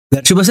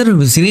Coba seru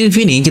di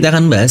sini kita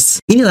akan bahas.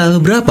 Inilah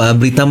beberapa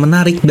berita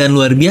menarik dan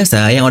luar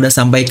biasa yang udah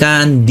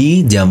sampaikan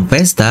di Jump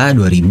Festa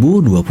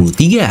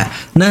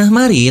 2023. Nah,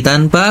 mari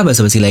tanpa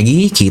basa-basi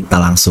lagi kita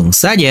langsung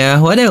saja.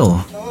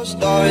 Waduh.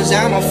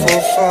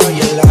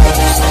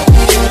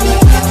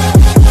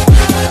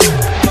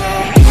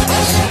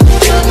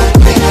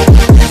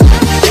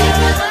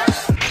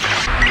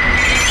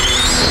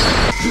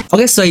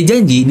 Oke, sesuai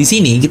janji, di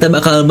sini kita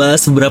bakal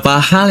bahas beberapa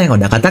hal yang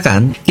udah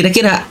katakan.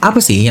 Kira-kira apa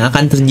sih yang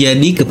akan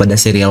terjadi kepada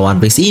serial One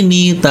Piece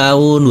ini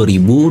tahun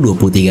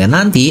 2023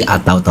 nanti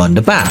atau tahun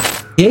depan?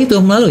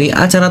 Yaitu melalui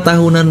acara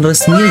tahunan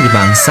resmi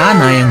Jepang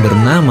sana yang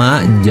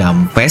bernama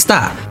Jump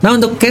Festa. Nah,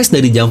 untuk case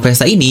dari Jump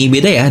Festa ini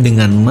beda ya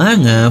dengan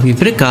manga,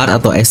 VV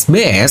Card, atau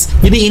SBS.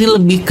 Jadi ini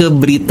lebih ke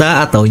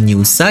berita atau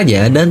news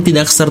saja dan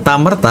tidak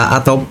serta-merta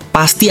atau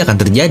pasti akan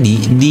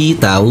terjadi di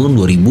tahun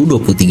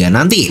 2023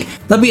 nanti.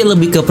 Tapi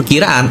lebih ke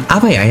perkiraan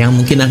apa ya yang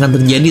mungkin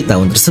akan terjadi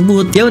tahun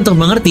tersebut. Ya, untuk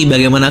mengerti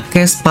bagaimana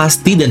case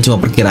pasti dan cuma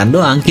perkiraan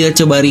doang, kita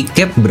coba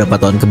recap beberapa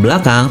tahun ke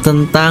belakang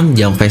tentang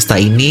Jump Festa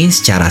ini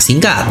secara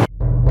singkat.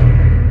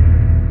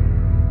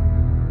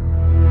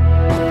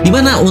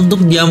 Dimana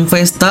untuk Jump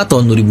Festa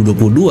tahun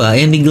 2022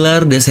 yang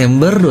digelar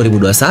Desember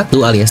 2021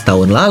 alias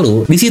tahun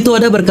lalu, di situ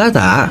ada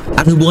berkata,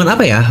 ada hubungan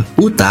apa ya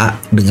Uta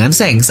dengan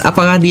Shanks?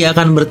 Apakah dia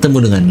akan bertemu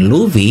dengan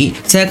Luffy?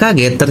 Saya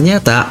kaget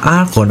ternyata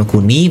arc Wano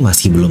Kuni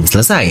masih belum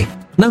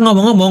selesai. Nah,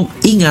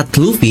 ngomong-ngomong, ingat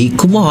Luffy,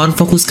 kumohon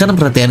fokuskan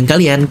perhatian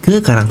kalian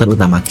ke karakter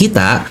utama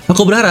kita.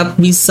 Aku berharap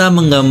bisa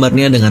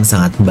menggambarnya dengan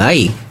sangat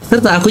baik.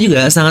 Serta aku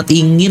juga sangat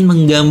ingin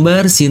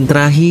menggambar scene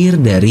terakhir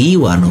dari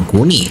Wano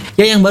Kuni.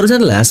 Ya, yang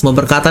barusan adalah semua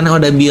perkataan yang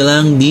udah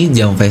bilang di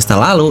Jump Festa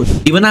lalu.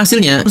 Dimana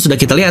hasilnya sudah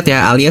kita lihat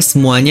ya, alias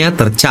semuanya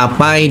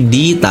tercapai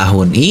di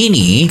tahun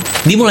ini.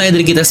 Dimulai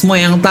dari kita semua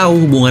yang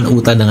tahu hubungan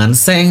Uta dengan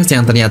Shanks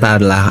yang ternyata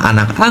adalah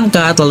anak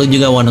angkat, lalu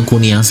juga Wano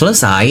Kuni yang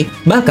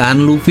selesai. Bahkan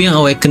Luffy yang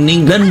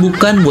awakening dan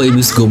bukan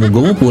boybis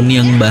gomu-gomu pun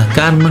yang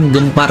bahkan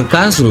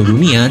menggemparkan seluruh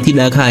dunia,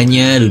 tidak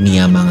hanya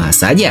dunia manga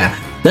saja.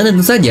 Dan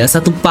tentu saja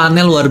satu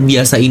panel luar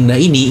biasa indah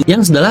ini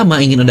yang sudah lama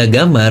ingin ada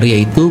gambar,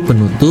 yaitu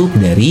penutup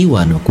dari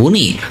Wano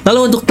Kuni.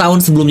 Lalu untuk tahun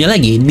sebelumnya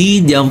lagi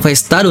di Jump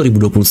Festa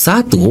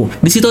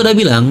 2021, di situ udah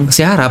bilang,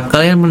 saya harap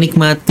kalian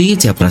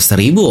menikmati chapter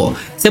 1000.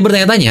 Saya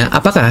bertanya-tanya,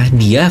 apakah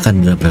dia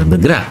akan benar-benar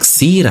bergerak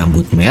si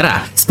rambut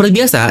merah? Seperti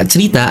biasa,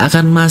 cerita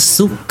akan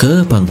masuk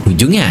ke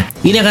penghujungnya.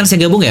 Ini akan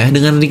saya gabung ya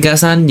dengan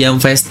ringkasan Jump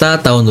Festa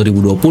tahun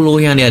 2020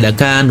 yang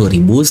diadakan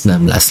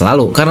 2019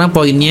 lalu, karena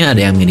poinnya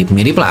ada yang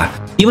mirip-mirip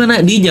lah.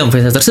 Dimana di Jump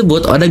Festa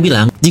tersebut, Oda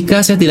bilang,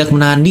 jika saya tidak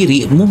menahan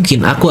diri,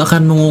 mungkin aku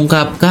akan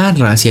mengungkapkan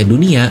rahasia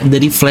dunia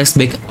dari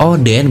flashback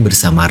Oden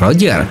bersama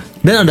Roger.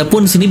 Dan Oda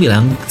pun sini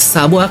bilang,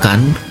 Sabo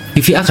akan,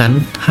 Vivi akan,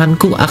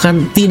 Hanku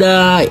akan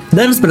tidak.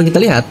 Dan seperti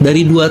kita lihat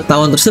dari 2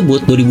 tahun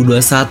tersebut,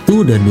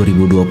 2021 dan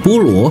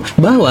 2020,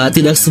 bahwa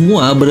tidak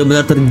semua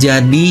benar-benar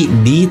terjadi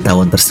di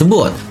tahun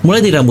tersebut.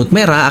 Mulai dari rambut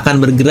merah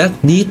akan bergerak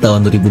di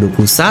tahun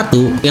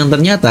 2021 yang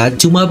ternyata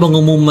cuma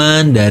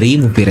pengumuman dari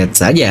Movie Red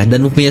saja,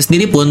 dan movie-nya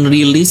sendiri pun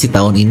rilis di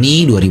tahun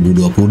ini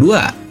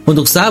 2022.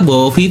 Untuk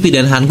Sabo, Vivi,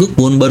 dan Hankook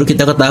pun baru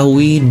kita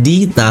ketahui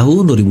di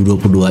tahun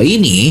 2022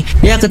 ini.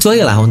 Ya, kecuali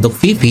lah untuk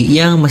Vivi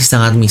yang masih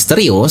sangat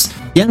misterius,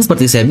 yang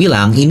seperti saya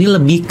bilang, ini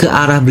lebih ke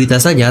arah berita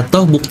saja,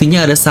 toh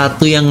buktinya ada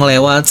satu yang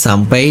lewat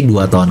sampai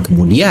 2 tahun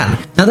kemudian.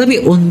 Nah,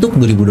 tapi untuk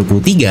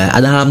 2023,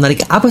 ada hal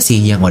menarik apa sih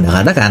yang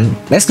udah katakan?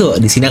 Let's go,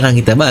 di sini akan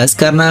kita bahas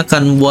karena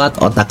akan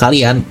buat otak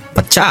kalian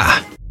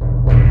pecah.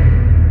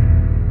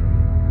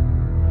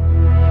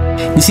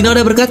 Di sini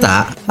udah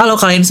berkata, halo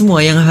kalian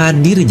semua yang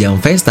hadir di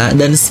Jump Festa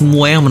dan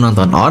semua yang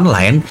menonton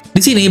online. Di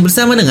sini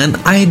bersama dengan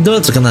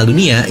idol terkenal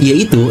dunia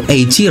yaitu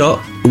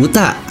Eiichiro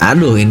Uta.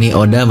 Aduh, ini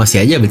Oda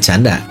masih aja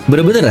bercanda.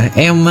 Bener-bener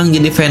emang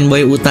jadi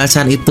fanboy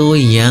Uta-chan itu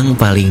yang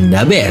paling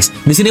the best.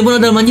 Di sini pun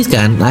Oda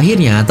melanjutkan,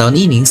 akhirnya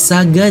tahun ini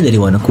saga dari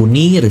Wano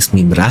Kuni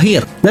resmi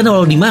berakhir. Dan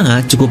walau di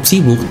manga cukup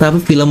sibuk, tapi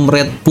film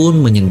Red pun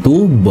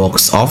menyentuh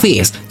box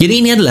office.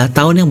 Jadi ini adalah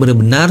tahun yang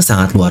benar-benar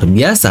sangat luar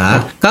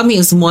biasa. Kami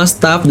semua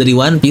staff dari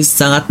One Piece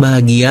sangat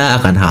bahagia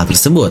akan hal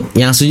tersebut.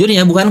 Yang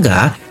sejujurnya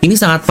bukankah ini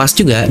sangat pas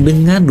juga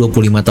dengan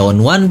 25 tahun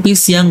One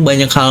Piece yang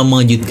banyak hal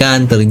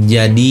mengejutkan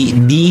terjadi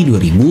di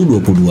 2022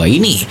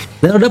 ini.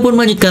 Dan Oda pun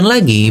melanjutkan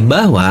lagi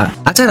bahwa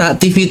acara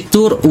TV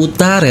Tour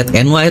Uta Red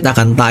and White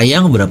akan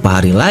tayang beberapa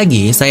hari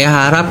lagi. Saya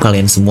harap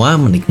kalian semua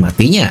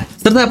menikmatinya.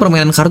 Serta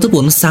permainan kartu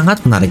pun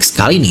sangat menarik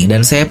sekali nih,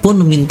 dan saya pun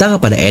meminta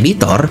kepada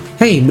editor,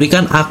 hey,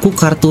 berikan aku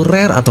kartu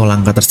rare atau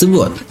langka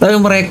tersebut. Tapi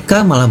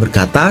mereka malah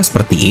berkata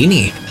seperti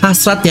ini,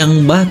 hasrat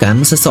yang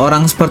bahkan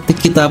seseorang seperti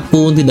kita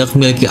pun tidak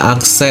memiliki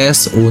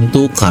akses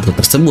untuk kartu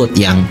tersebut.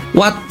 Yang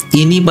what?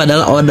 Ini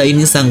padahal Oda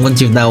ini sang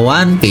pencipta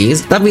One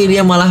Piece, tapi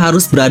dia malah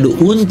harus beradu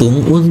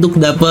untung untuk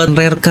dapat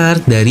rare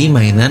card dari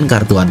mainan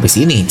kartu One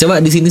Piece ini. Coba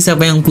di sini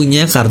siapa yang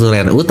punya kartu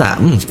rare Uta?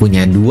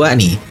 Punya 2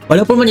 nih.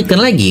 Oda pun melanjutkan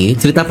lagi,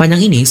 cerita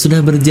panjang ini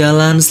sudah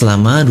berjalan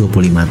selama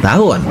 25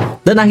 tahun.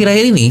 Dan Dan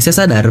akhir-akhir ini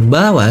saya sadar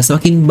bahwa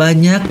semakin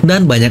banyak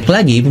dan banyak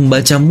lagi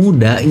pembaca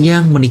muda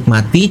yang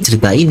menikmati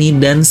cerita ini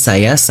dan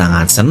saya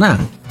sangat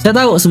senang. Saya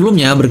tahu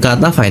sebelumnya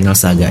berkata Final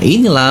Saga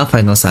inilah,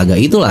 Final Saga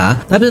itulah,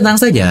 tapi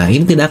tenang saja,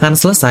 ini tidak akan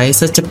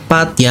selesai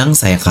secepat yang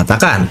saya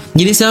katakan.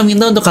 Jadi saya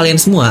minta untuk kalian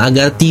semua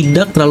agar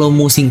tidak terlalu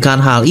memusingkan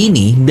hal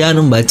ini dan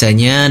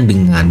membacanya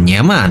dengan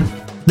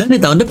nyaman. Dan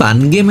di tahun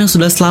depan, game yang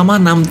sudah selama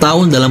 6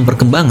 tahun dalam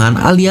perkembangan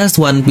alias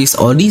One Piece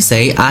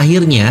Odyssey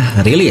akhirnya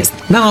rilis.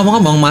 Nah,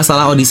 ngomong-ngomong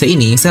masalah Odyssey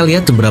ini, saya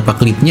lihat beberapa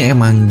klipnya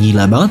emang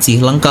gila banget sih,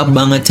 lengkap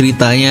banget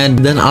ceritanya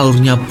dan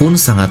alurnya pun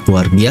sangat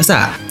luar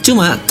biasa.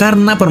 Cuma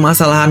karena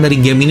permasalahan dari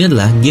game ini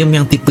adalah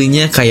game yang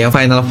tipenya kayak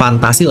Final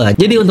Fantasy lah.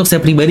 Jadi untuk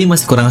saya pribadi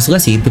masih kurang suka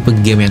sih tipe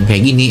game yang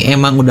kayak gini.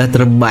 Emang udah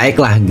terbaik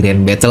lah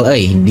Grand Battle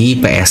di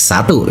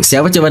PS1.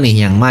 Siapa coba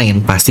nih yang main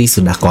pasti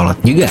sudah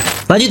kolot juga.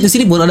 Lanjut di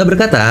sini pun ada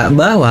berkata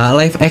bahwa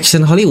live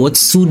action Hollywood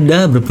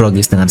sudah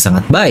berprogres dengan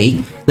sangat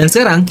baik dan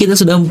sekarang kita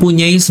sudah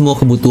mempunyai semua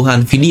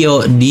kebutuhan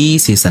video di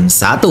season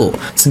 1.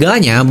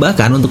 Segalanya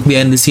bahkan untuk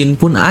behind the scene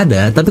pun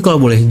ada, tapi kalau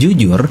boleh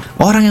jujur,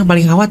 orang yang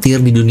paling khawatir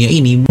di dunia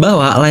ini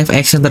bahwa live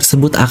action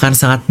tersebut akan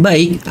sangat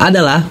baik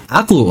adalah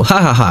aku.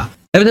 Hahaha.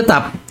 Tapi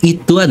tetap,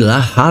 itu adalah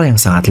hal yang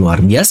sangat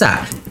luar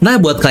biasa. Nah,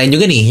 buat kalian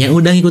juga nih yang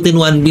udah ngikutin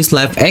One Piece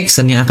live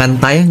action yang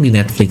akan tayang di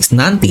Netflix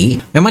nanti,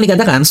 memang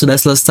dikatakan sudah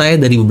selesai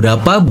dari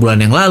beberapa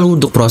bulan yang lalu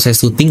untuk proses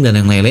syuting dan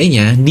yang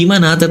lain-lainnya, di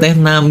mana Teteh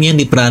Nami yang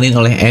diperanin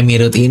oleh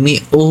Emirut ini,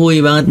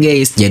 uhuy banget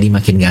guys, jadi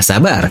makin gak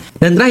sabar.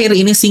 Dan terakhir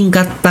ini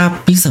singkat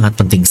tapi sangat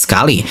penting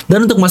sekali.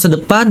 Dan untuk masa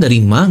depan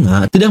dari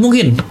manga, tidak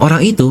mungkin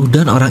orang itu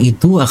dan orang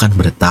itu akan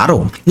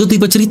bertarung. Itu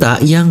tipe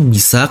cerita yang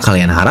bisa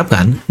kalian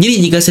harapkan.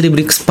 Jadi jika saya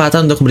diberi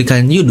kesempatan untuk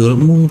berikan judul,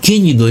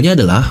 mungkin judulnya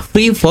adalah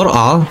Free for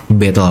All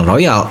Battle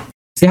Royale.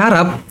 Saya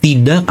harap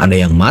tidak ada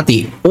yang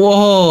mati.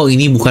 Wow,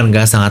 ini bukan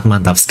gak sangat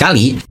mantap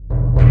sekali?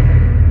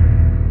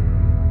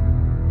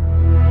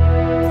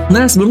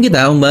 Nah, sebelum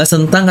kita membahas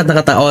tentang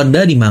kata-kata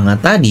Oda di manga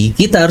tadi,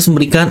 kita harus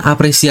memberikan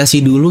apresiasi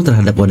dulu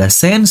terhadap Oda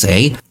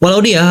Sensei. Walau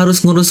dia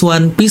harus ngurus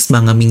One Piece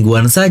manga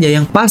mingguan saja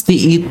yang pasti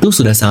itu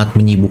sudah sangat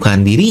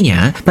menyibukkan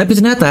dirinya, tapi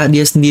ternyata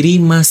dia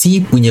sendiri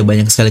masih punya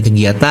banyak sekali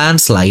kegiatan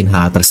selain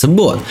hal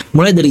tersebut.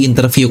 Mulai dari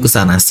interview ke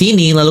sana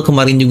sini, lalu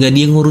kemarin juga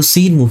dia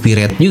ngurusin movie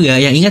red juga.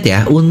 Yang ingat ya,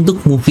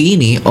 untuk movie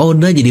ini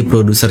Oda jadi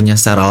produsernya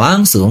secara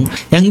langsung,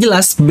 yang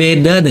jelas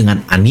beda dengan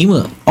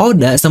anime.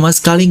 Oda sama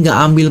sekali nggak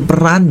ambil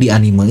peran di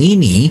anime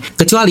ini,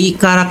 kecuali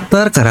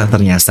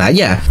karakter-karakternya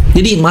saja.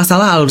 Jadi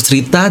masalah alur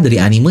cerita dari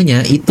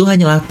animenya itu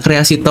hanyalah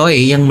kreasi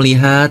Toei yang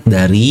melihat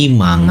dari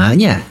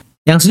manganya.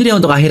 Yang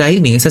sejujurnya untuk akhir-akhir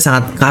ini saya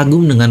sangat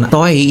kagum dengan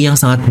Toei yang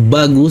sangat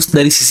bagus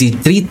dari sisi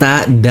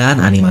cerita dan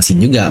animasi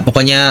juga.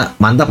 Pokoknya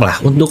mantap lah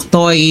untuk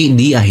Toei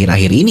di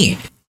akhir-akhir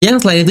ini.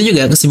 Yang selain itu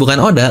juga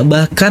kesibukan Oda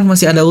bahkan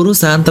masih ada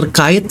urusan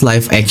terkait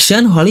live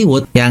action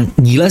Hollywood yang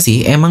gila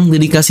sih, emang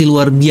dedikasi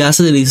luar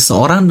biasa dari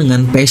seseorang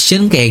dengan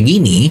passion kayak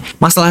gini.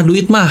 Masalah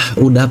duit mah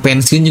udah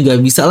pensiun juga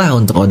bisa lah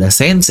untuk Oda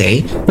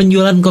Sensei.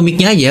 Penjualan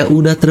komiknya aja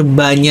udah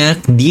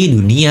terbanyak di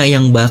dunia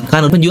yang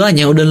bahkan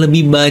penjualannya udah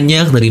lebih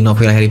banyak dari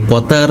novel Harry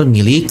Potter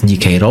milik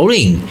J.K.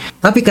 Rowling.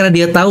 Tapi karena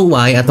dia tahu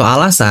why atau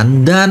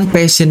alasan dan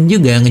passion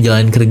juga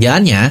ngejalanin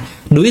kerjaannya,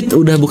 duit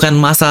udah bukan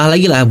masalah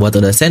lagi lah buat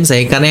Oda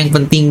Sensei, karena yang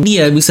penting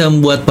dia bisa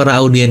membuat para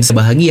audiens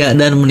bahagia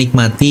dan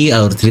menikmati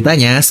alur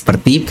ceritanya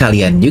seperti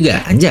kalian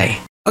juga, anjay.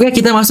 Oke,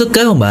 kita masuk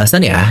ke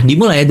pembahasan ya.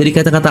 Dimulai dari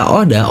kata-kata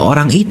Oda,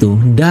 orang itu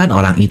dan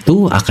orang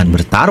itu akan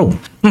bertarung.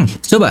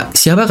 Coba,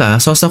 siapakah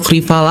sosok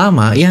rival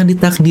lama yang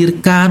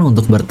ditakdirkan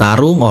untuk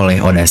bertarung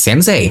oleh Oda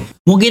Sensei?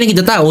 Mungkin yang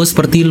kita tahu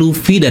seperti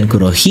Luffy dan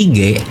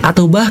Kurohige,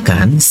 atau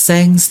bahkan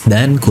Shanks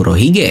dan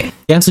Kurohige.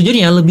 Yang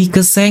sejujurnya lebih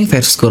ke Shanks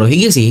versus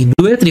Kurohige sih.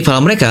 Duet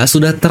rival mereka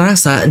sudah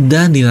terasa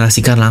dan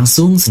dinarasikan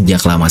langsung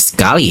sejak lama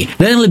sekali.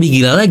 Dan yang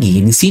lebih gila lagi,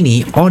 di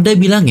sini Oda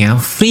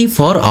bilangnya Free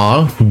for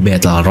All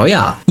Battle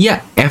Royale.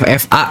 Ya,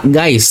 FFA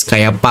guys,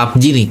 kayak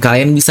PUBG nih.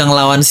 Kalian bisa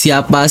ngelawan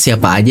siapa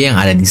aja yang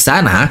ada di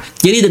sana.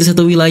 Jadi dari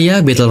satu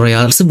wilayah Battle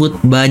Royale tersebut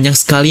banyak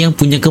sekali yang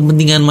punya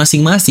kepentingan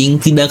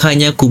masing-masing, tidak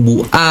hanya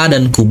kubu A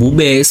dan kubu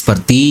B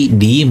seperti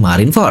di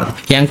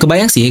Marineford. Yang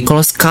kebayang sih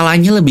kalau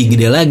skalanya lebih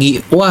gede lagi,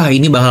 wah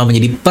ini bakal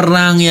menjadi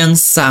perang yang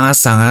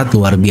sangat-sangat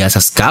luar biasa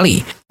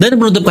sekali.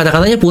 Dan penutup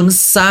kata-katanya pun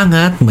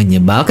sangat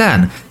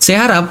menyebalkan.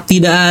 Saya harap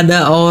tidak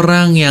ada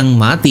orang yang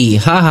mati.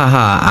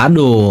 Hahaha,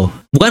 aduh.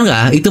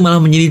 Bukankah itu malah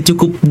menjadi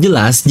cukup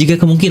jelas jika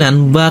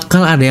kemungkinan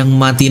bakal ada yang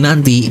mati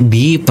nanti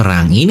di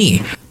perang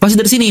ini? Pasti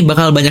dari sini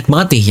bakal banyak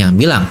banget nih yang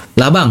bilang,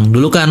 lah bang,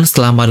 dulu kan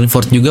setelah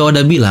Marineford juga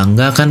udah bilang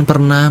gak akan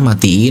pernah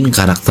matiin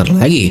karakter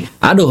lagi.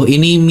 Aduh,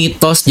 ini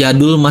mitos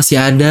jadul masih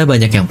ada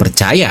banyak yang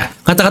percaya.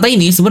 Kata-kata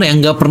ini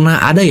sebenarnya gak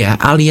pernah ada ya,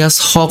 alias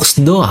hoax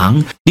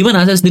doang.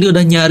 Dimana saya sendiri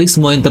udah nyari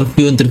semua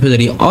interview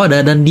dari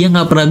Oda dan dia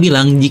gak pernah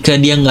bilang jika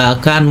dia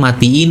gak akan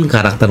matiin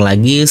karakter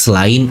lagi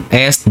selain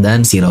Ace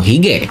dan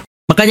Shirohige.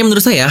 Makanya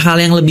menurut saya hal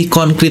yang lebih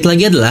konkret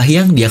lagi adalah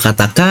yang dia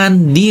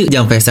katakan di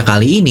Jump Festa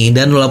kali ini,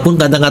 dan walaupun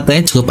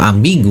kata-katanya cukup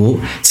ambigu,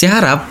 saya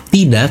harap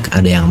tidak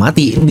ada yang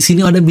mati. Di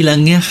sini ada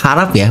bilangnya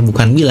harap ya,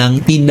 bukan bilang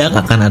tidak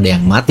akan ada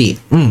yang mati.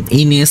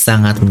 Ini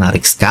sangat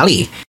menarik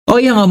sekali. Oh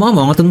ya,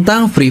 ngomong-ngomong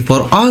tentang Free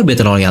for All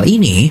Battle Royale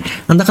ini,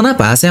 entah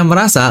kenapa saya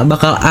merasa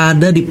bakal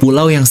ada di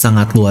pulau yang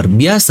sangat luar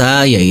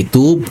biasa,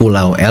 yaitu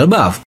Pulau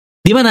Elbaf.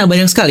 Di mana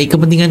banyak sekali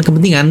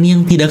kepentingan-kepentingan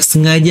yang tidak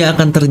sengaja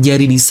akan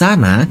terjadi di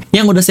sana,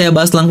 yang udah saya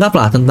bahas lengkap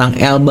lah tentang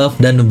Elbaf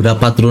dan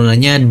beberapa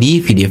turunannya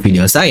di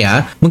video-video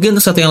saya. Mungkin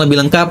untuk sesuatu yang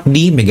lebih lengkap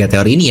di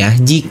Megateor ini ya,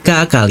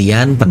 jika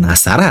kalian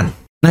penasaran.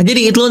 Nah,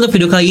 jadi itu untuk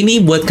video kali ini.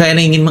 Buat kalian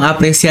yang ingin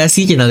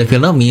mengapresiasi channel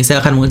Filnomi,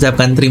 saya akan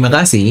mengucapkan terima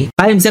kasih.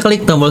 Kalian bisa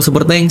klik tombol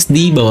super thanks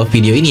di bawah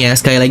video ini ya.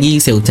 Sekali lagi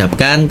saya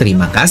ucapkan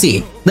terima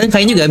kasih. Dan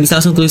kalian juga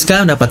bisa langsung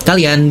tuliskan pendapat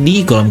kalian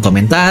di kolom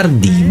komentar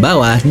di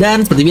bawah.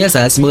 Dan seperti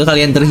biasa, semoga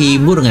kalian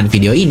terhibur dengan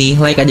video ini.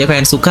 Like aja kalau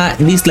kalian suka,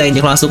 dislike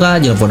aja kalau suka,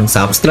 jangan lupa untuk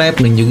subscribe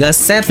dan juga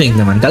share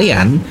link teman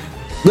kalian.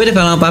 Gue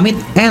Filnomi pamit,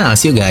 and I'll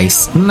see you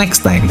guys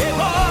next time.